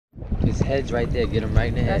his head's right there. Get him right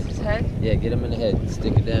in the head. That's his head? Yeah, get him in the head.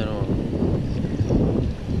 Stick it down on him.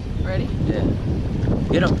 Ready? Yeah.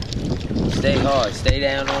 Get him. Stay hard. Stay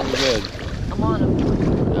down on him good. I'm on him.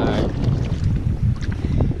 Alright.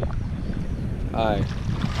 Alright.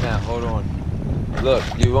 Now, hold on. Look,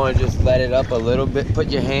 you want to just let it up a little bit. Put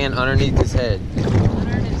your hand underneath his head.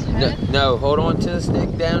 Under his head? No, hold on to the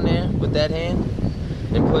stick down there with that hand.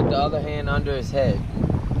 And put the other hand under his head.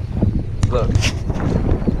 Look.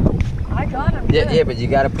 I got him. Yeah, yeah, but you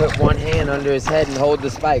gotta put one hand under his head and hold the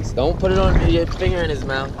spikes. Don't put it on your finger in his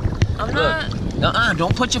mouth. I'm not.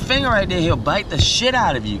 Don't put your finger right there. He'll bite the shit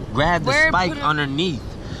out of you. Grab the spike underneath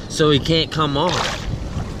so he can't come on.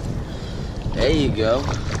 There you go.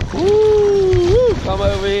 Woo! Come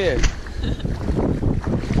over here.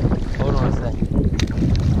 Hold on a second.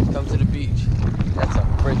 Come to the beach. That's a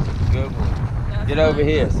freaking good one. Get over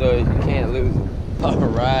here so you can't lose him. All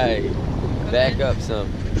right. Back up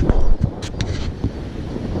some.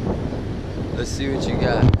 Let's see what you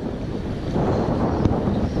got.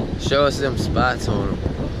 Show us them spots on him.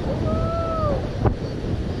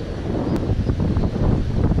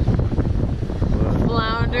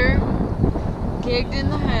 Flounder. Gigged in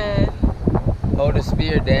the head. Hold the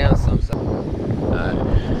spear down some. Alright.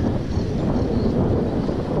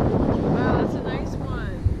 Wow, that's a nice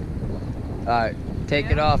one. Alright.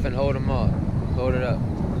 Take it off and hold him off. Hold it up.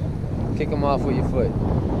 Kick him off with your foot.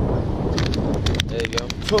 There you go.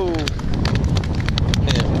 Boom.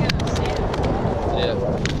 Yeah.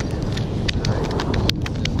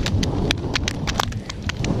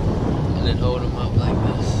 And then hold him up like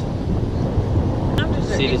this.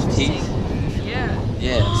 See his teeth? Yeah.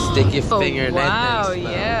 Yeah. Stick your finger in that thing.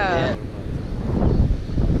 Wow, yeah.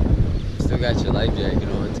 Still got your life jacket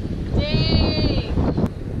on. Dang.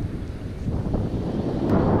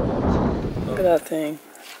 Look at that thing.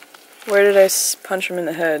 Where did I punch him in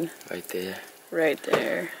the head? Right there. Right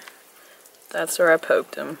there. That's where I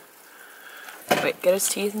poked him. Wait, get his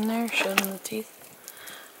teeth in there? Show them the teeth.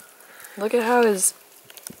 Look at how his...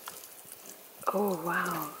 Oh,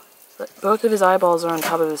 wow. Both of his eyeballs are on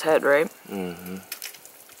top of his head, right? Mm-hmm.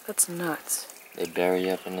 That's nuts. They bury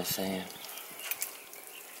up in the sand.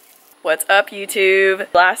 What's up, YouTube?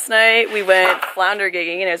 Last night we went flounder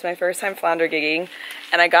gigging, and it was my first time flounder gigging,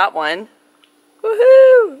 and I got one.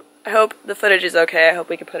 Woohoo! I hope the footage is okay. I hope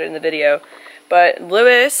we can put it in the video. But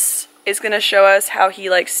Lewis is going to show us how he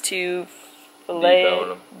likes to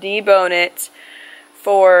debone it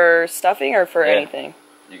for stuffing or for anything.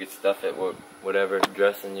 You could stuff it with whatever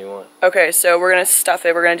dressing you want. Okay, so we're going to stuff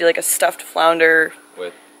it. We're going to do like a stuffed flounder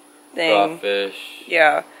with thing. crawfish.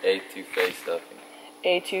 Yeah. Étouffée stuffing.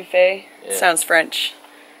 Étouffée? Yeah. Sounds French.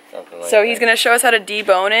 Something like so that. he's going to show us how to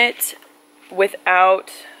debone it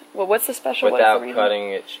without... Well, what's the special way? Without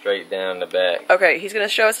cutting it straight down the back. Okay, he's going to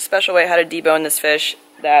show us a special way how to debone this fish.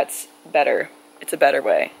 That's better. It's a better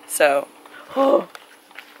way. So... Oh,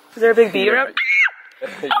 is there a big bee around? Oh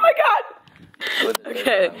my god!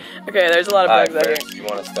 Okay, there's a lot of bugs out here. You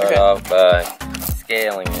want to start off by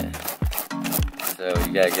scaling it. So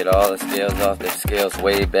you gotta get all the scales off. There's scales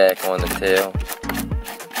way back on the tail.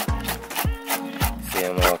 See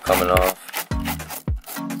them all coming off.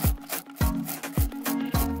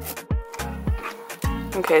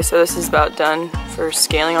 Okay, so this is about done for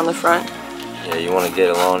scaling on the front. Yeah, you want to get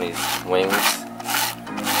along these wings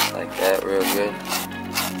like that real good.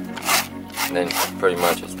 And then pretty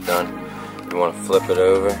much it's done. You want to flip it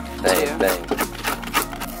over. Bang, bang.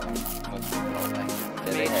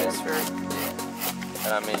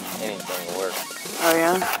 And I mean, anything works. Oh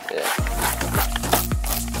yeah? Yeah.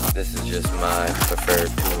 This is just my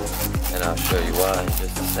preferred tool, and I'll show you why in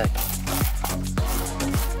just a second.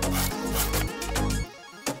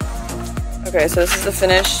 Okay, so this is the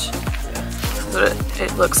finished. This is what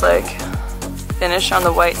it looks like. Finish on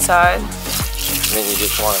the white side. And then you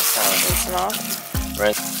just want to kind of rinse them off.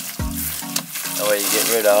 Rinse. That way you get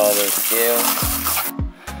rid of all those scales.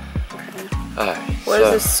 Okay. Alright.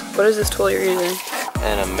 What is this tool you're using?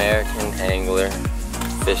 An American Angler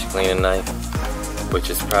fish cleaning knife, which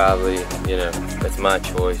is probably, you know, that's my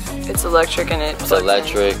choice. It's electric and it's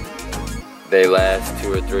electric. They last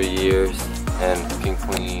 2 or 3 years and can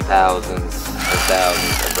clean thousands and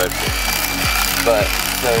thousands of redfish. But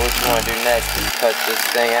so what you want to do next is cut this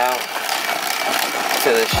thing out to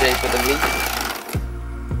the shape of the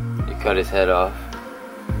meat. You cut his head off.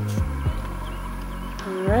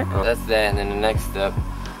 Alright. That's that, and then the next step,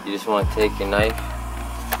 you just want to take your knife,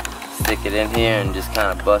 stick it in here, and just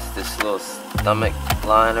kind of bust this little stomach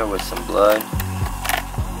liner with some blood.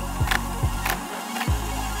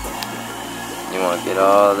 You want to get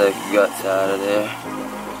all the guts out of there.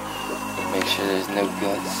 Make sure there's no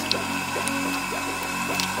guts.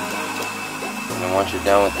 And once you're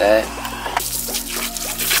done with that,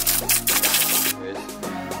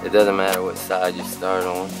 it doesn't matter what side you start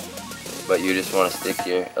on, but you just want to stick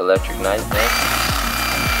your electric knife in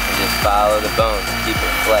and just follow the bones to keep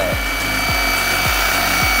it flat.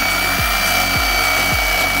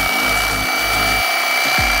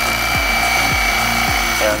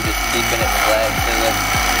 And I'm just keeping it flat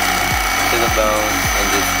to the bone and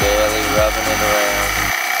just barely rubbing it around.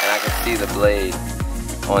 And I can see the blade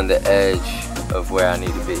on the edge of where I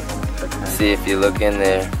need to be. Okay. See, if you look in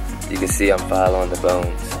there, you can see I'm following the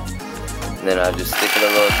bones. And then I'll just stick it a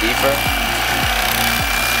little deeper.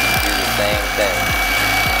 Do the same thing.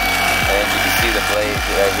 And you can see the blade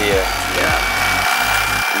right here. Yeah.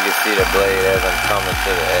 You can see the blade as I'm coming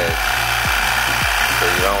to the edge. So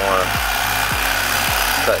you don't want to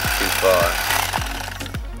cut too far.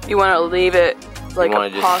 You want to leave it like a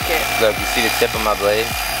pocket. Look, you see the tip of my blade?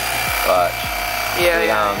 Watch. Yeah, see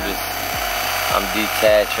how I'm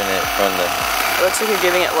detaching it from the... It looks like you're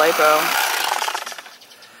giving it lipo.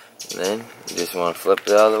 And then you just want to flip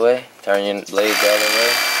it all the way. Turn your blade the other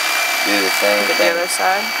way. Do the same Look at thing. the other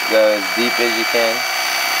side. Go as deep as you can.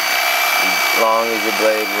 As long as your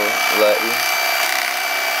blade will let you.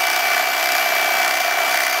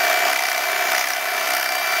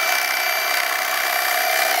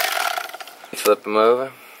 Flip them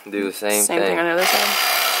over, do the same thing. Same thing on the other side.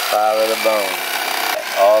 Follow the bone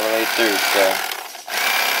all the way through, so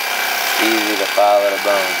it's easy to follow the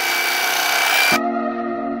bone.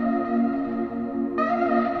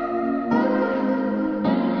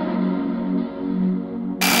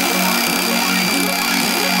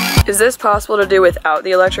 Is this possible to do without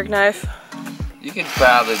the electric knife? You could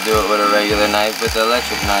probably do it with a regular knife, but the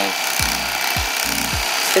electric knife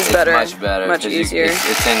It's better, much better, much easier.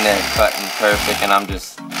 It's in there cutting perfect, and I'm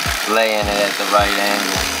just laying it at the right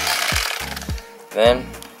angle. Then,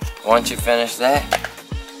 once you finish that,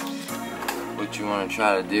 what you want to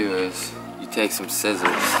try to do is you take some scissors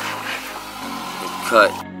and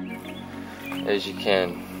cut as you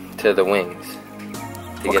can to the wings.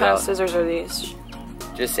 What kind of scissors are these?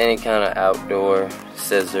 Just any kind of outdoor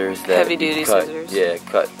scissors that heavy-duty scissors. Yeah,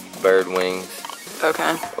 cut bird wings.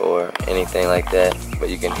 Okay. Or anything like that, but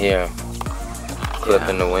you can hear them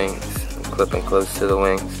clipping the wings, clipping close to the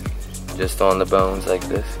wings, just on the bones like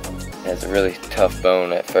this. It has a really tough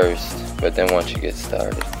bone at first, but then once you get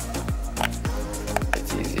started,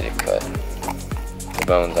 it's easy to cut. The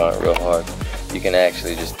bones aren't real hard. You can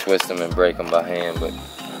actually just twist them and break them by hand, but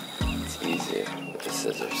it's easier with the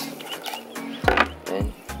scissors.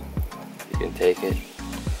 Then you can take it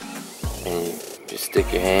and you just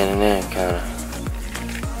stick your hand in there and kind of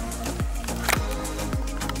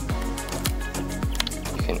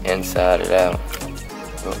inside it out.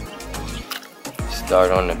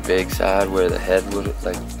 Start on the big side where the head would,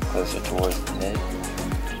 like closer towards the head.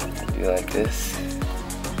 Do like this.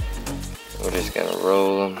 We're just gonna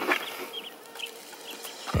roll them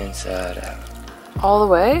inside out. All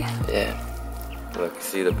the way? Yeah. Look,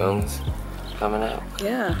 see the bones coming out?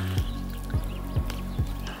 Yeah.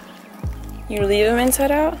 You leave them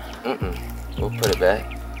inside out? We'll put it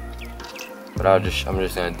back. But I'm just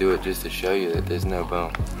gonna do it just to show you that there's no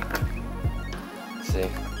bone. See?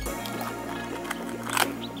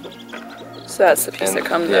 So that's the piece that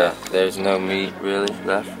comes out. Yeah, there's no meat really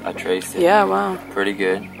left. I traced it. Yeah, wow. Pretty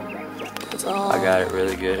good. That's all. I got it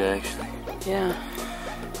really good actually. Yeah.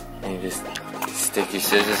 And you just stick your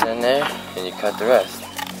scissors in there and you cut the rest.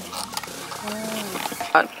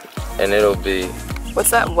 And it'll be...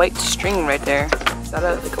 What's that white string right there? Is that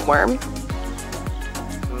like a worm?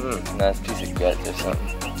 Nice piece of gut or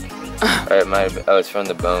something. Or it might have been, oh, it's from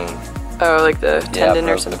the bone. Oh, like the tendon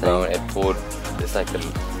or something. The bone. It pulled, it's like the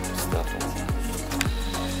stuff inside.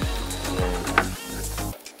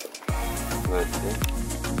 Let's see.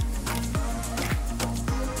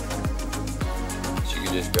 So you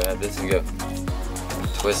can just grab this and go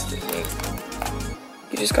twist it.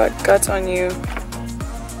 You just got guts on you.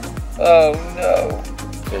 Oh no.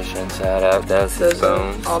 Fish inside out, that's his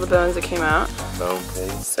bones. All the bones that came out. Bone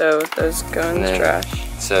piece. So those go in the trash.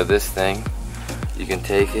 So this thing, you can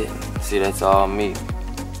take it, see that's all meat.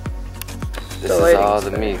 This is all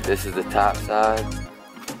the meat. This is the top side.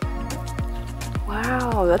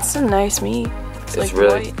 Wow, that's some nice meat. It's like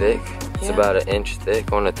really white. thick. It's about 1 inch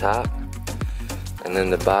thick on the top. And then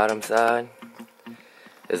the bottom side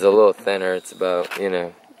is a little thinner. It's about, you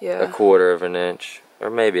know, 1/4 of an inch. Or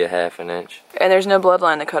maybe 1/2 an inch. And there's no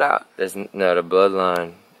bloodline to cut out. There's no, the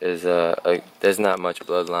bloodline is there's not much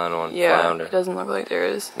bloodline on flounder. It doesn't look like there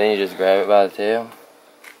is. Then you just grab it by the tail,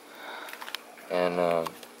 and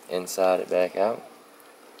inside it back out.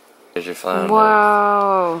 There's your flounder.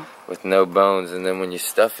 Wow. With no bones, and then when you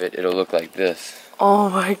stuff it, it'll look like this. Oh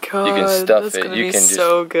my god. You can stuff that's it. Gonna you be can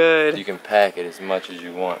so good. You can pack it as much as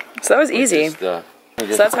you want. So that was easy. So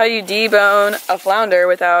that's how you debone a flounder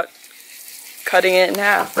without cutting it in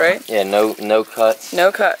half, right? Yeah, no cuts.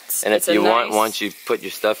 No cuts. And if you want, once you put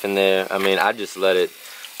your stuff in there, I mean, I just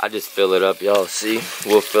fill it up. Y'all see?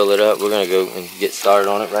 We'll fill it up. We're gonna go and get started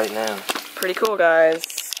on it right now. Pretty cool, guys.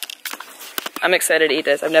 I'm excited to eat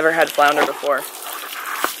this. I've never had flounder before.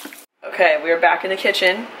 Okay, we are back in the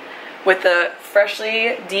kitchen with the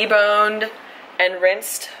freshly deboned and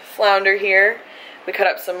rinsed flounder here. We cut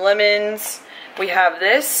up some lemons. We have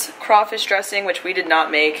this crawfish dressing, which we did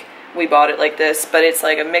not make. We bought it like this, but it's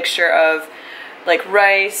like a mixture of like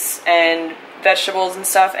rice and vegetables and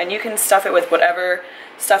stuff, and you can stuff it with whatever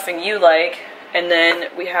stuffing you like. And then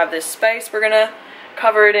we have this spice we're gonna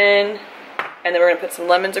cover it in, and then we're gonna put some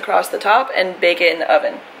lemons across the top and bake it in the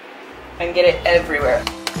oven and get it everywhere.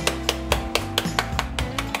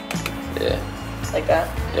 Yeah. Like that?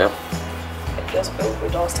 Yep. It feels, oh, we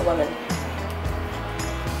lost a lemon.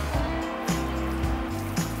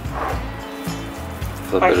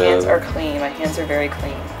 Flip My it hands over. are clean. My hands are very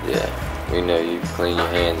clean. Yeah, we know you clean your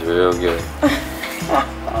hands real good.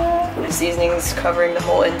 The seasoning's covering the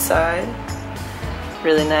whole inside.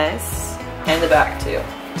 Really nice. And the back too.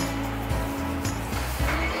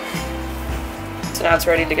 So now it's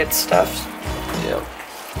ready to get stuffed. Yep.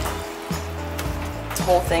 The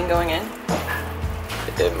whole thing going in.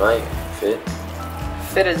 It might fit.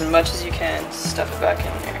 Fit as much as you can. Stuff it back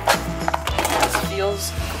in here. This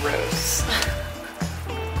feels gross.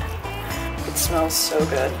 It smells so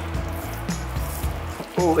good.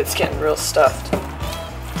 Ooh, it's getting real stuffed.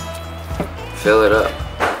 Fill it up.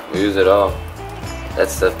 Use it all. That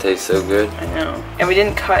stuff tastes so good. I know. And we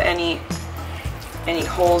didn't cut any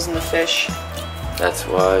holes in the fish. That's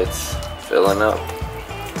why it's filling up.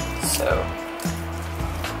 So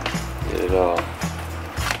get it all.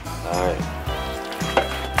 Alright.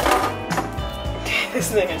 This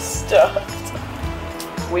thing is stuffed.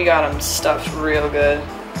 We got them stuffed real good.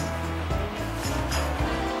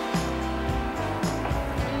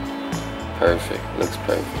 Perfect. Looks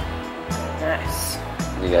perfect. Nice.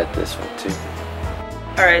 You got this one too.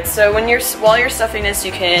 Alright, so while you're stuffing this,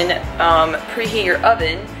 you can preheat your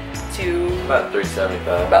oven to About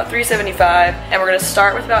 375. about 375, and we're gonna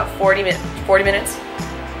start with about 40 minutes.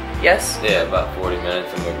 Yes? Yeah, about 40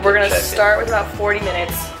 minutes, and We're gonna start with about 40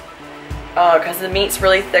 minutes because the meat's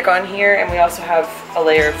really thick on here, and we also have a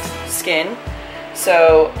layer of skin.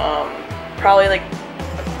 So probably like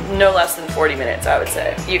no less than 40 minutes, I would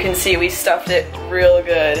say. You can see we stuffed it real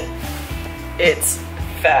good. It's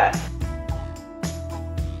fat.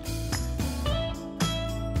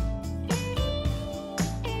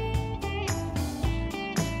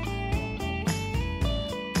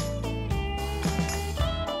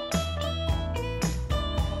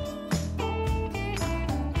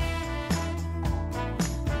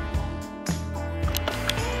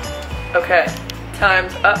 Okay,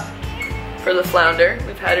 time's up for the flounder.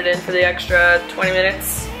 We've had it in for the extra 20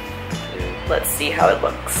 minutes. Let's see how it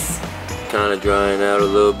looks. Kind of drying out a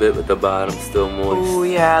little bit, but the bottom's still moist. Oh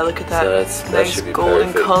yeah, look at that, So that nice should be golden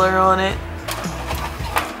perfect. color on it.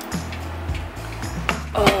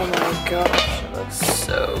 Oh my gosh, it looks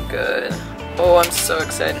so good. Oh, I'm so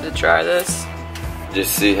excited to try this.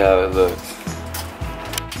 Just see how it looks.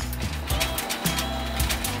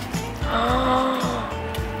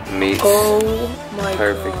 Meat's Oh my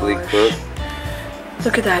perfectly gosh. cooked.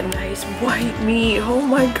 Look at that nice white meat. Oh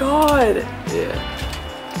my god. Yeah.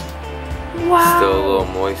 Wow. Still a little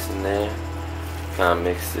moist in there. Kind of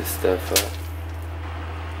mix this stuff up.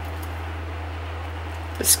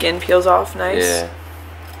 The skin peels off nice. Yeah.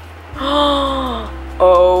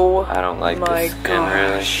 Oh I don't like my the skin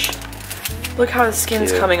gosh. Look how the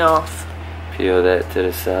skin's Yeah. coming off. really. Peel that to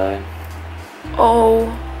the side.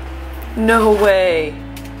 Oh, no way.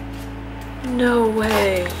 No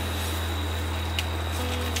way.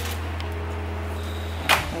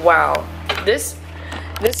 Wow. This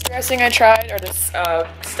dressing I tried, or this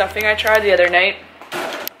stuffing I tried the other night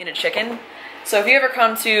in a chicken. So if you ever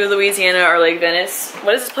come to Louisiana or Lake Venice,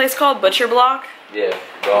 what is this place called? Butcher Block? Yeah.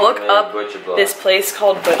 Look up Butcher Block. this place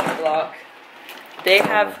called Butcher Block. They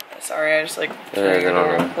have, sorry, I just like threw your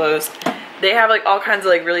door closed. They have like all kinds of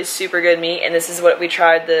like really super good meat, and this is what we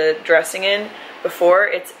tried the dressing in before.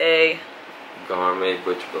 It's a Gourmet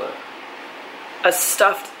Butcher Block.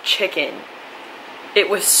 stuffed chicken. It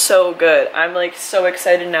was so good. I'm like so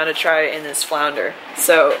excited now to try it in this flounder.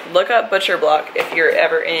 So look up Butcher Block if you're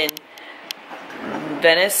ever in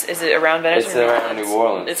Venice. Is it around Venice? It's or around New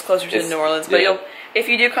Orleans. It's closer to New Orleans. But yeah. if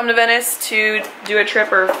you do come to Venice to do a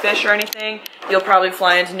trip or fish or anything, you'll probably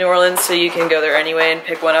fly into New Orleans, so you can go there anyway and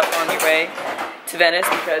pick one up on your way to Venice,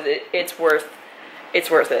 because it's worth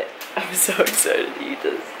it. I'm so excited to eat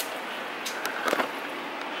this.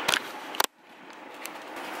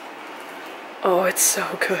 Oh, it's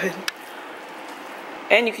so good.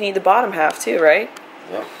 And you can eat the bottom half too, right?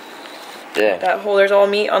 Yep. Yeah. There's all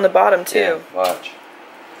meat on the bottom too. Yeah, watch.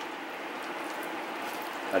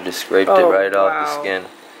 I just scraped it right off the skin.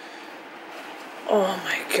 Oh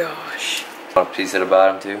my gosh. Want a piece of the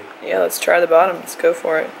bottom too? Yeah, let's try the bottom. Let's go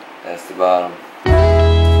for it. That's the bottom.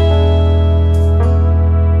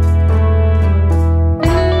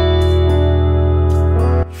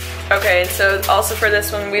 Okay, so also for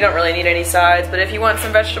this one, we don't really need any sides, but if you want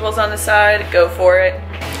some vegetables on the side, go for it.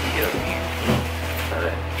 Get over here.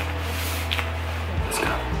 Alright. Let's go.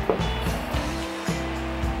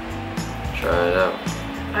 Try it out.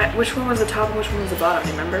 Which one was the top and which one was the bottom, do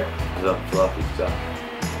you remember? The fluffy stuff.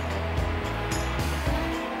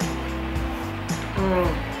 Mmm.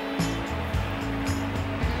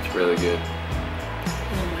 It's really good.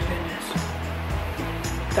 Oh my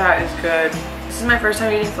goodness. That is good. This is my first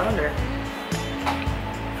time eating flounder.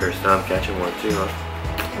 First time catching one too, huh?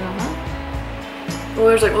 Mm-hmm. Oh,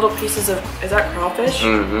 there's like little pieces of, is that crawfish?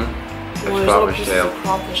 Mm-hmm. Oh, there's little pieces of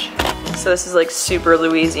crawfish. So this is like super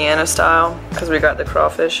Louisiana style, because we got the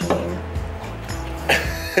crawfish in here.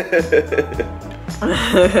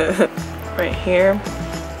 Right here.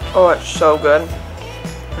 Oh, it's so good.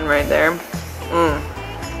 And right there. Mmm.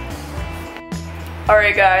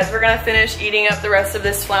 Alright guys, we're gonna finish eating up the rest of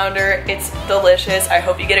this flounder. It's delicious. I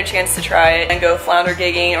hope you get a chance to try it and go flounder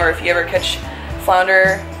gigging, or if you ever catch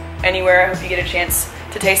flounder anywhere, I hope you get a chance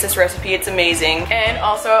to taste this recipe. It's amazing. And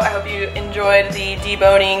also, I hope you enjoyed the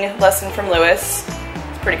deboning lesson from Lewis.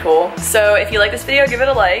 It's pretty cool. So if you like this video, give it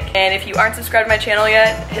a like. And if you aren't subscribed to my channel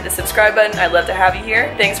yet, hit the subscribe button. I'd love to have you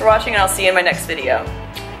here. Thanks for watching, and I'll see you in my next video.